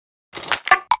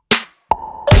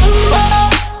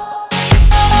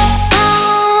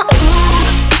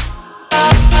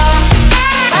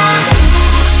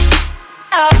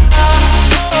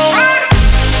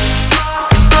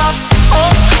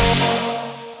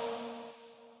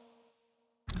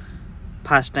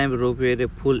Fast time ropeway रे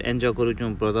full enjoy करू छु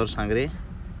ब्रदर संगरे।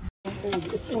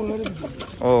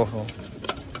 ओहो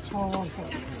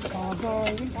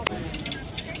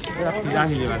पूजा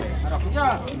ही बारे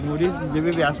मुड़ी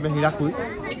जेबे भी आसबे हीराकुद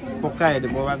पक्का है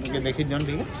बाबा के देखि जन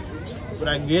ठीक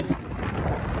पूरा gate.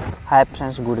 Hi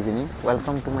friends, good evening,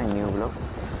 welcome to my new blog.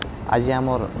 आज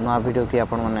आमर नया वीडियो की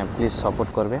आपण माने प्लीज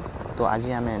सपोर्ट करबे। तो आज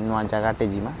आमे नया जगहटे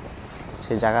जिमा,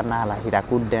 से जगह ना हला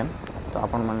हीराकुद डैम। तो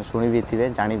आपण माने सुनी भी थिबे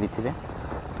जानी भी थिबे।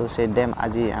 तो से डैम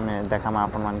आज आमे देखामा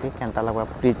आपण मान के केनता लगबा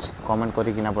प्लीज कमेंट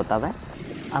करी किना बताबे।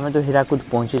 आमे तो हीराकुद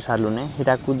पहुंची सारलु ने।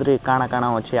 हीराकुद रे काना काना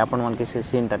अछि आपण मान के से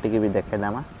सीन टा टिके भी देखे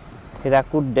दामा।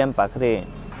 हीराकुद डैम पाखरे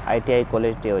आईटीआई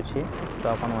कॉलेज टे अछि, तो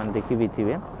आपण मान देखि भी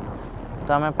थिबे।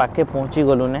 तो आमे पाके पहुंची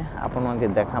गलु ने आपण मान के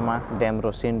देखामा डैम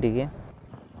रो सीन टिके।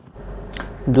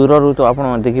 दूर रु तो आपण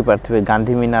मान देखि पारथिबे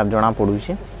गांधी मीनार जणा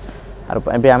पडुछि। और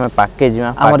एबे आमे पाके जिमा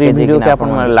हमर ई वीडियो के आपण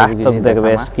मान लास्ट तक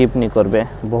देखबे, स्किप नहीं करबे।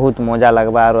 बहुत मजा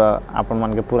लागबा और आपण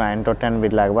मान के पूरा एंटरटेन भी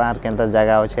लागबा। और केनता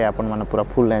जगह अछि आपण मान पूरा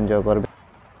फुल एन्जॉय करबे।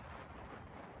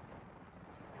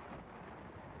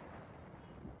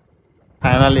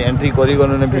 फाइनली एंट्री करी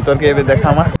गनु ने भीतर के एबे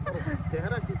देखामा।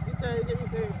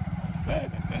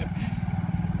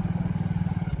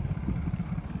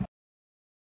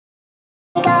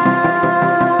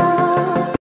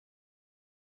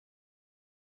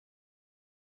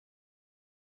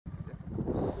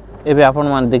 एबे आपण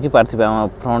मान देखि पारथिबे हम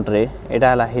फ्रंट रे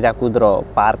एटा हला हीराकुद रो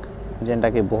पार्क, जेंटा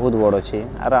के बहुत बड़ अछि।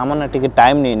 और हमने टिके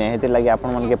टाइम नहीं ने हेते लागि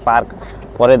आपण मान के पार्क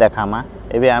परे देखामा।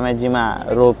 एबे आमे जिमा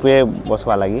रोपवे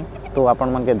बसवा लागि। तो आपण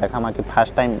मन के देखामा कि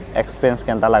फर्स्ट टाइम एक्सपीरियंस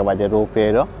केनता लागबा जे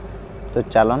रोपवे रो। तो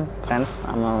चलन फ्रेंड्स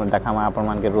हम देखामा आपण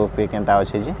मन के रोपवे केनता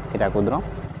अछि जे हीराकुद रो।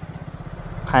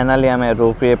 फाइनली हमें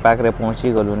रोपवे पार्क रे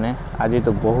पहुंची गलु ने। आज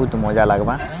तो बहुत मजा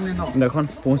लागबा। देखन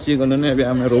पहुंची गलु ने। एबे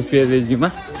हमें रोपवे रे जिमा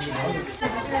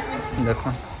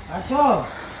देखन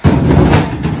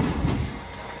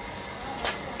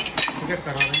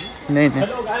नहीं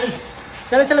हेलो गाइस,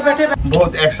 चले बैठे।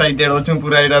 बहुत एक्साइटेड होछु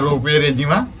पूरा एटा रोपवे रे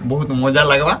जिमा। बहुत मजा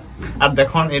लागबा। आ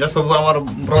देखन एटा सब हमर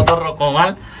ब्रदर रो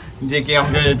कमाल, जे कि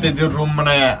हमके एते दूर रूम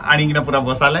माने आनी किना पूरा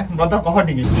बसाले। ब्रदर कह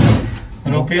ठीक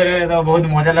रोपवे रे तो बहुत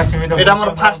मजा लागछ। मी तो एटा हमर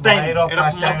फर्स्ट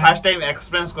टाइम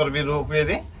एक्सपीरियंस करबी रोपवे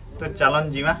रे। तो चलन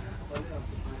जिमा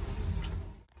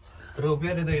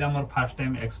रोपवे रे। तो एटा हमर फर्स्ट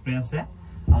टाइम एक्सपीरियंस है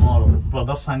हमर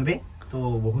ब्रदर संगरे। तो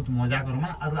बहुत मजा करमा।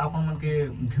 और आपन मन के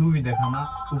व्यू भी देखामा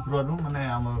ऊपर रो माने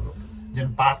हमर जन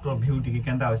पार्क रो व्यू टिके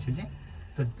केनता अछि जे।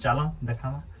 तो चलो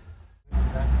देखामा।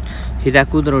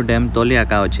 हीराकुद रो डैम तले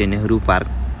आका अछि नेहरू पार्क।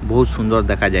 बहुत सुंदर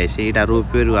देखा जाय छै। एटा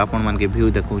रोपवे रो आपन मन के व्यू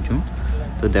देखौ छु।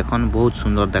 तो देखन बहुत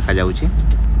सुंदर देखा जाउ छै।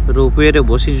 रोपवे रे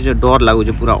बसी जे डर लागु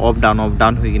छै, पूरा अप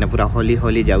डाउन होई किना पूरा हली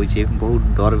हली जाउ छै। बहुत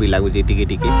डर भी लागु छै टिके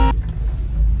टिके।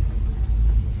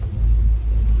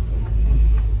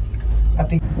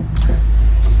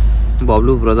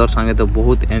 बबलू ब्रदर संगे तो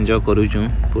बहुत एंजॉय करू छु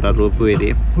पूरा रोपवे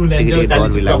रे। फुल एंजॉय डर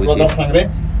भी लागु छै संगे।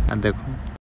 आ देखो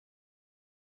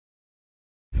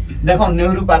देखो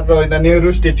नेहरू पार्क रो एटा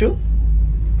नेहरू स्टैचू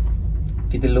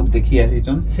किते लोग देखि आसी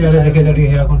छन। से देखे जडी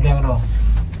हीराकुद डैम रो।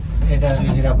 एटा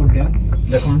हीराकुद डैम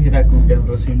देखो। हीराकुद डैम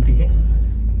रो सीन टिके।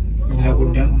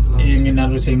 हीराकुद डैम ए मीनार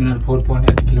रो से मीनार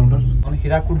 4.8 किलोमीटर। और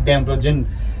हीराकुद डैम रो जेन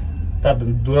तार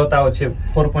दूरता अछि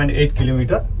 4.8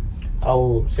 किलोमीटर।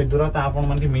 आउ से दूरता आपन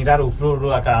मन के मीरार ऊपर रो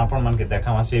आका आपन मन के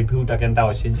देखामा। से व्यू टा केनता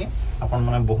अछि जी आपन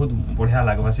मन बहुत बढ़िया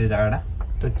लागबा से जगहटा।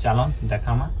 तो चलन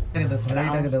देखामा। देखो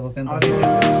एटा के देखो केनता।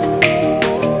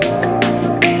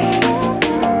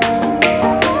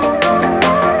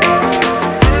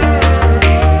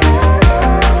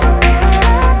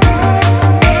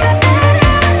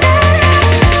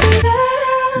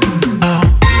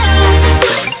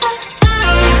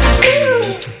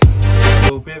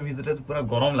 भीतर तो पूरा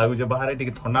गरम लागु जे, बाहर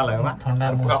टिके ठंडा लागबा। ठंडा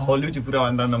पूरा हॉल होची, पूरा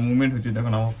अंदर मूवमेंट होची। देखो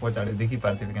हम पचाड़े देखि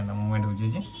पारते केनता मूवमेंट होची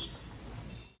जे।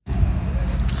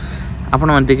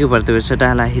 आपण मन देखि पारते सेटा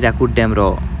हला हीराकुद डैम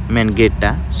रो मेन गेट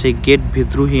टा। से गेट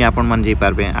भितरु ही आपण मन जे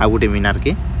पारबे आ गुटे मीनार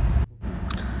के।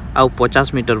 आ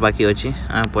 50 मीटर बाकी अछि।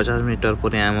 50 मीटर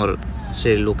पर हमर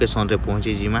से लोकेशन रे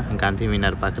पहुंची जिमा गांधी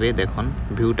मीनार पाखरे। देखन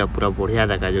व्यू टा पूरा बढ़िया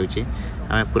देखा जाउची।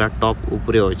 हमें पूरा टॉप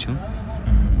ऊपरे अछु।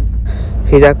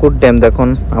 हीराकुद डैम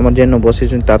देखन हमर जेनो बसी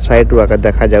छु तार साइड रो आका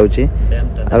देखा जाउची।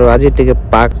 और आज टिके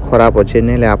पार्क खराब अछि,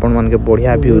 नेले आपण मन के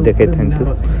बढ़िया व्यू देखे थंतु।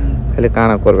 खाली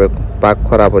काना करबे पार्क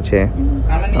खराब अछि।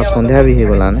 आ संध्या भी हे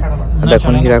गला ने।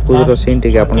 देखन हीराकुद रो सीन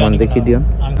टिके आपण मन देखि दियन।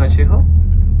 अछि हो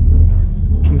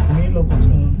कितने लोग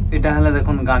अछि। एटा हला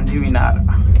देखन गांधी मीनार।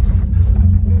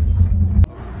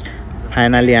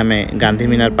 फाइनली हमें गांधी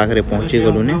मीनार पाखरे पहुंची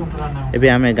गलु ने। एबे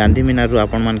हमें गांधी मीनार रो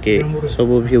आपण मन के सब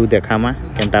व्यू देखामा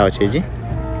केनता अछि जी।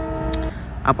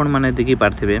 आपण माने देखि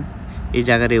पारथिबे ये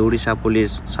जगह ओडिशा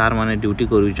पुलिस सार माने ड्यूटी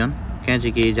करूछन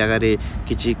कहे कि ये जगह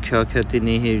किसी क्षयक्षति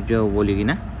नहीं हो बोली कि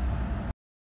ना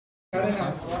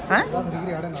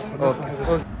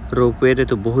रोपवे रे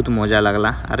तो बहुत मजा लगला।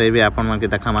 अरे भी आपण मन के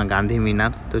देखामा गांधी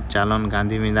मीनार तो चलन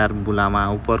गांधी मीनार बुलामा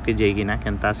ऊपर के जाइए ना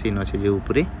केनता सीन अच्छे जे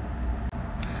ऊपरे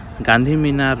गांधी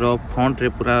मीनार रो फ्रंट रे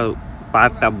पूरा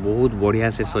पार्क टा बहुत बढ़िया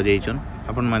से सजाइछन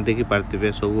आपण मन देखि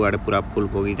पारतिबे सब आड़े पूरा फूल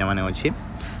बगीचा माने अछि।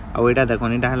 आ एटा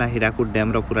देखोनी एटा हला हीराकुद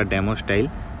डैम रो पूरा demo style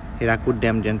Hirakud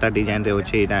dam जेंता design रे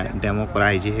अछि एटा डेमो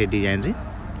कराई जे हे डिजाइन रे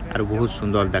आर बहुत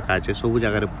सुंदर देखा छै सब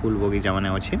जगह रे फूल बगीचा माने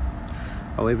अछि।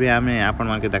 और ये आम आपण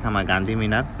मन के देखामा गांधी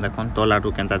मीनार देखन तलाटू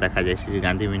केनता देखा जाए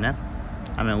गांधी मीनार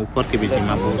आम ऊपर के भी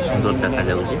जीमा बहुत सुंदर देखा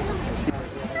जाउछि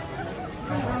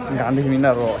गांधी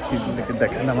मीनार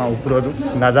देखा ऊपर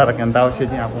नजारा केनता अच्छे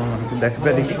आपण मन के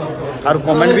देखबे देखि और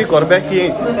कमेंट भी करबे कि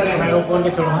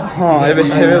हां एबे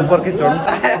ऊपर के चढ़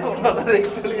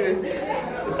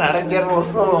 4.5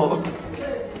 वर्ष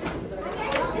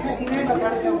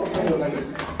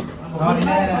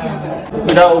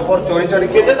इधर ऊपर चोरी चोरी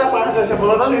के जे 500 से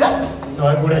बोलो ना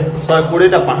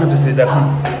 120 टा 500 से देखो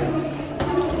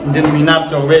जे मीनार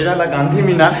चौबे ला गांधी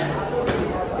मीनार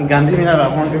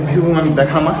अपन के व्यू में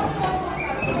देखामा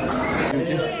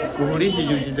कुहड़ी ही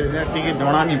जो देखा टिके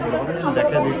जणा नहीं पड़ो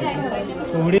देखे देखि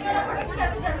कुहड़ी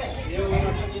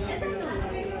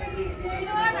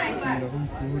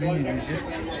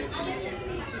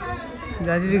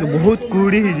जाजी बहुत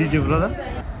कुहड़ी ही जे ब्रदर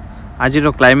आज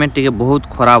क्लाइमेट टिके बहुत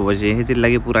खराब अच्छे हेतिर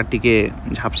लगे पूरा टिके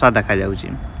झापसा देखा जाउछि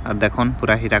और देखन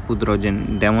पूरा हीराकुद रो जेन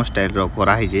डेमो स्टाइल रो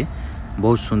करा है जे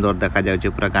बहुत सुंदर देखा जाउछि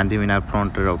पूरा गांधी मीनार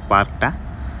फ्रंट रो पार्क टा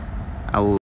आउ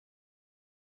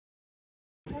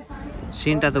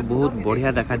सीन टा तो बहुत बढ़िया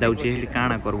देखा जाउछि हेली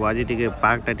काना करबो आज टिके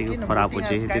पार्क टा टिके खराब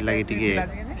अच्छे हेतिर लगे टिके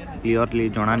क्लियरली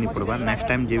जणा नहीं पड़बा नेक्स्ट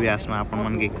टाइम जे भी आसमा अपन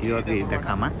मन के क्लियरली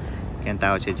देखामा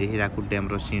केनता अच्छे जे हीराकुद डैम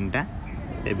रो सीन टा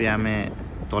एबे आमे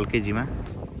तल के जिमा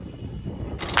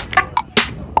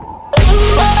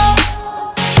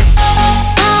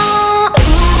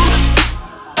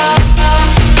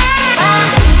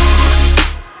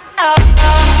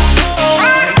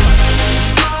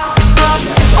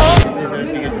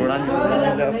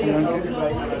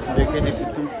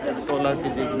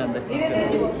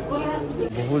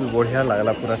बहुत बढ़िया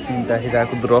लगला पूरा सीन टा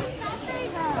हीराकुद रो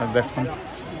देख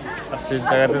से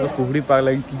जगह तो कुहड़ी पाग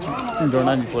लगी कि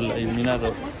जणा नहीं पड़ला मीनार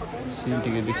रो सीन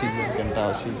टिके देखि केनता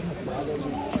अछि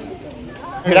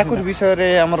हीराकुद विषय रे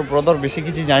हमर ब्रदर बेसी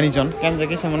किछि जानिछन केन जे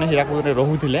कि से मने हीराकुद रे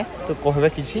रहउथिले तो कहबे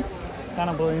किछि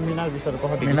काना मीनार विषय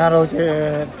कह मीनार होचे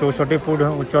 64 फुट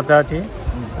उच्चता अछि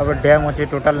अब डैम होचे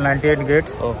टोटल 98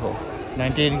 गेट्स ओहो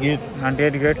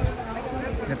 98 गेट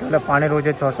जेतले पानी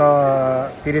रोचे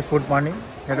 630 फुट पानी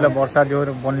जेतले वर्षा जोर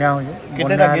बन्या हो जे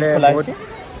बन्या हेले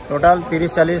टोटल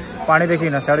 30-40 पानी देखी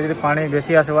ना साडे जे पानी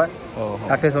बेसी आसबा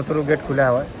 60-70 गेट खुला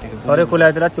हवा थरे खुला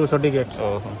हेतला 64 गेट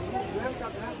ओहो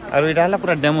आरो इटा हला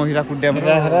पूरा demo Hirakud dam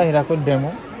Hirakud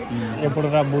demo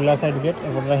एपडरा बुला side gate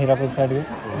एपडरा Hirakud side gate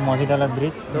मझीटाला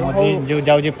bridge मझी जो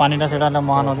जाउ जे पानीटा सेडाला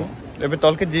महानदी एबे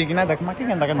तल के जी किना देखमा के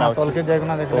केनता के तल के जाय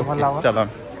किना देखले भल लागो चलो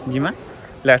जीमा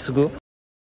लेट्स गो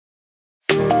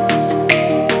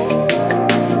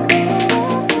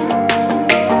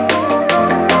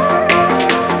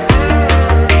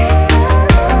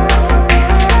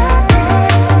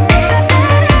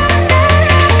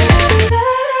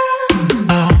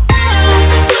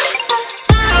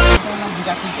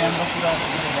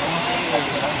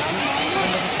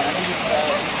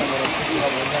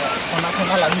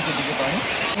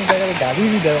गाड़ी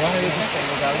भी देवा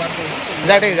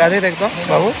गाड़ी देखो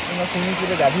बाबू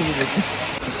गाड़ी भी देखी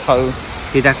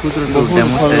हीराकुद रो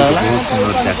डेमो स्टाइल बहुत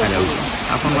सुंदर देखा जाउ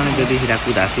आपन माने जदी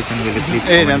हीराकुद आसीछन गेले प्लीज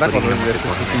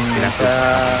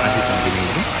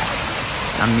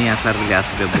आमी आसार ले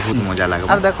आसबे बहुत मजा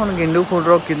लागबा। और देखन गेंडू फूल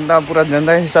रो किंदा पूरा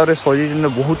जेंदा हिसाब रे सजी जिन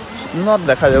बहुत सुंदर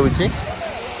देखा जाउ छी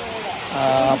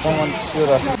आपन मन श्योर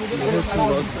बहुत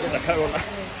सुंदर देखा गला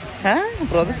हां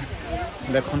ब्रदर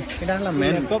देखन एटा हला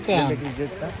मेन टॉप पे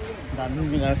गांधी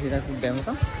मीनार हीराकुद डैम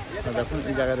का देखन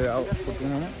ई जगह रे आओ फोटो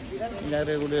हम ई जगह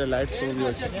रे गुडे लाइट शो भी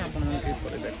अछि आपन मन के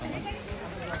परे देखमा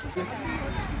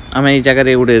हमें ई जगह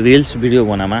रे गुडे रील्स वीडियो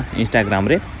बनामा इंस्टाग्राम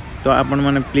रे तो आपन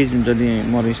माने प्लीज जदी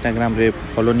मोर इंस्टाग्राम रे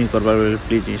फॉलो नहीं करबा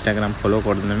प्लीज इंस्टाग्राम फॉलो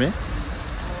कर देबे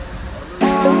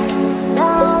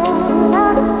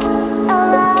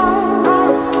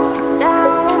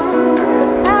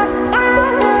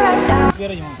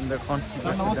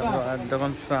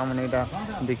देखन छुआ मने एटा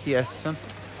देखि आछन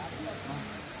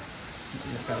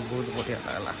बहुत बढ़िया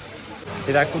लागला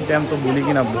हीराकुद डैम तो बुली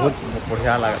कि ना बहुत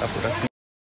बढ़िया लागला पूरा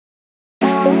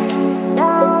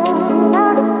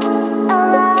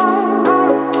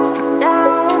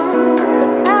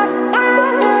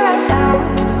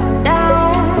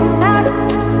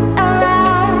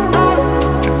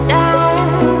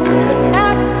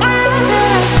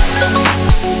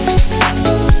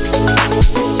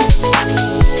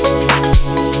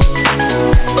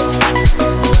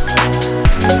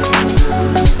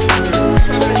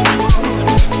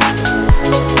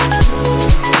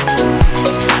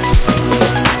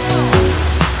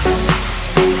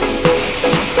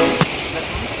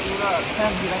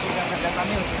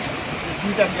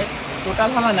दुईटा गेट टोटाल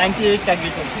हला 98 टा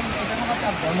गेट अछि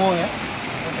डेमो है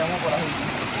डेमो करा होई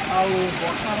आउ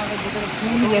वर्षा माने जेते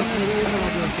फुल वर्षा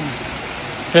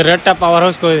से रेडटा पावर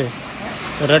हाउस कोइ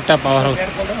रेडटा पावर हाउस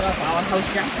पावर हाउस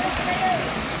क्या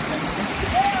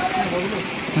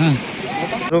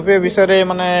रुपये विषय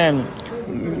माने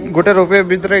गोटे रुपये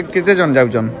भीतर केते जन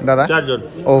जाउछन दादा 4 जन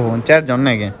ओहो 4 जन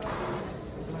नै के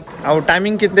आ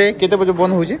टाइमिंग केते बजे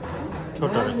बंद होउछे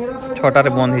 6टा रे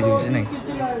बंद हो जाउछे नै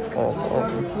ओ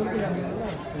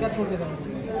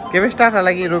केबे स्टार्ट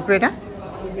हला कि रुपयेटा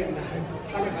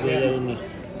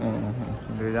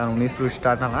 2019 रु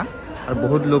स्टार्ट हला और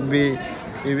बहुत लोग भी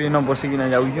इबिन बसी किना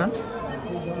जाउछन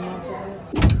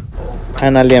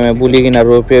फाइनली हमें बुली किना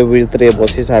रुपये भीतर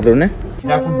बसी सारू ने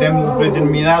हिराकुद डैम ऊपर जे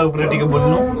मीनार ऊपर टिके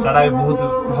बोलनु साडा बहुत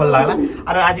भल लागला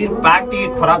और आज पार्क टिके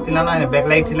खराब थिला ना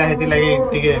बैकलाइट थिला हेति लागि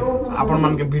टिके आपन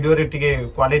मन के वीडियो रे टिके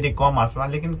क्वालिटी कम आसबा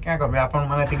लेकिन क्या करबे आपन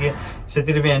माने टिके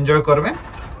सेति रे भी एन्जॉय करबे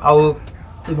आ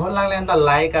भल लागले एंता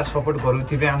लाइक और सपोर्ट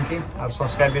करूथिबे हमके और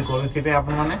सब्सक्राइब भी करूथिबे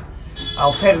आपन माने आ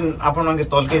फिर आपन मन के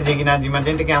तलके जेगिना जिमा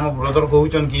जेंटे के हम ब्रदर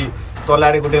कहउचन कि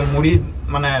तलाडे गोटे मुड़ी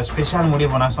माने स्पेशल मुड़ी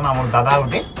बनासन हमर दादा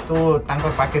गोटे तो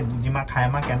तांकर पाके जिमा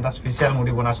खायमा केनता स्पेशल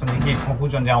मुड़ी बनासन कि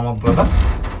ठोकुचन जे हमर ब्रदर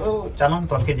तो चलम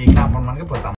तलके जेगिना आपन मन के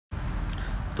पता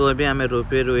तो अबे हमें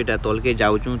रोपवे रो एटा तलके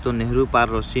जाउचू तो नेहरू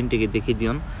पार्क रो सीन टिके देखि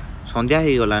दियन संध्या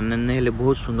हे गला नेले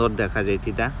बहुत सुंदर देखा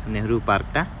जायतिता नेहरू पार्क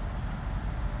ता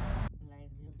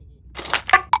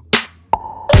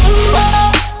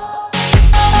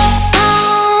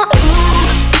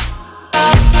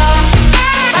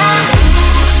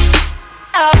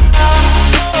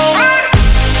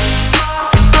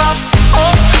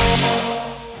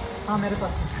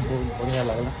बढ़िया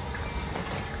लगला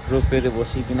रोपवे रे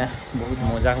बसी किना बहुत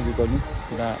मजा भी कलु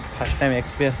पूरा फर्स्ट टाइम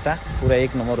एक्सपीरियंस ता पूरा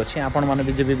एक नंबर अछि आपन माने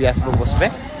भी जब भी आसबो बसबे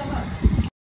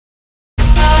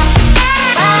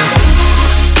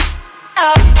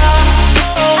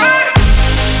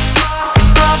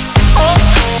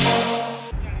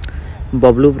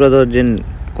बबलू ब्रदर जेन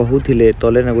कहूथिले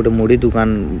तले ना गोटे मुड़ी दुकान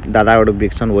दादा गोटे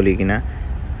बिक्सन बोली किना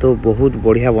तो बहुत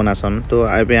बढ़िया बनासन तो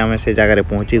एबे हमें से जगह रे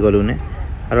पहुंची गलु ने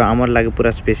और आमर लागे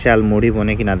पूरा स्पेशल मुड़ी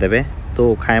बने कि ना देबे तो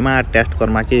खाइमा टेस्ट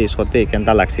करमा कि सते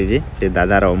केनता लागसी जी से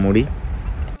दादार मुड़ी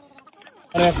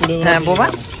हां बाबा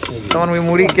तमन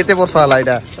मुड़ी केते वर्ष होला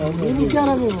इडा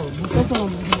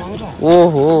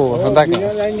ओहो हंदा के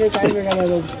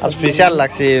और स्पेशल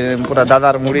लागसी पूरा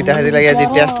दादार मुड़ी टा हेदी लागे जी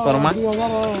टेस्ट करमा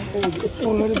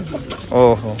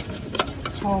ओहो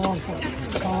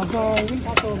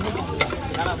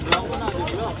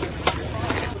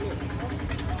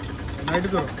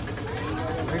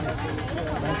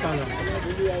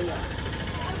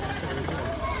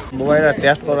मोबाइल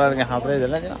टेस्ट करवा के हाथ रे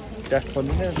देला जना टेस्ट कर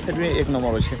दिले फिर भी एक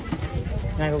नंबर अछि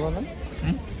काय को बोलन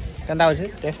केंदा अछि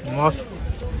टेस्ट मस्त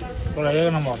पूरा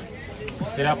एक नंबर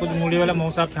हिराकुद मुड़ी वाला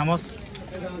मौसा फेमस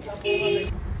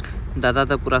दादा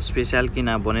तो पूरा स्पेशल कि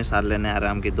ना बने सारले ने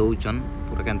आराम के दउचन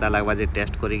पूरा केंता लागबा जे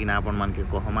टेस्ट करी कि ना अपन मन के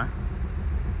कहमा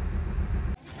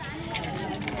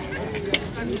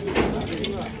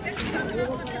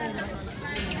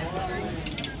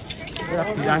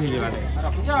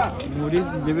मुड़ी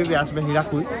जब भी आसबे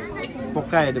हिराकुद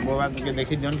पक्का है बाबा के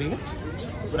देखी दियन ठीक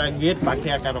पूरा गेट पाखे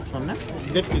आकार रखसन ना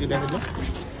गेट के देखि दो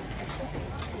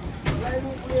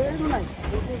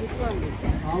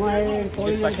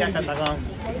पाखे आकार लगा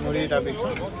मुड़ी टा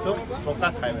बिक्सन तो पक्का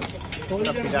खाइबे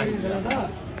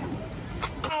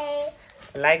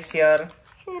like share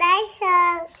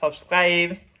subscribe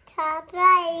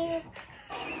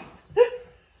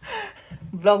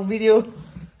blog video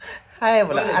हाय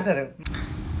बोला आधर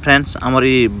फ्रेंड्स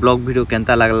हमारी ब्लॉग वीडियो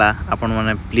केंता लागला आपण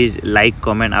माने प्लीज लाइक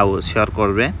कमेंट आउ शेयर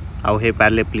करबे आउ हे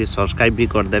पारले प्लीज सब्सक्राइब भी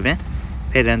कर देबे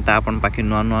फिर एंता आपण पाखे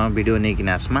नुआ नुआ वीडियो नै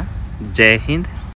किना आसमा जय हिंद।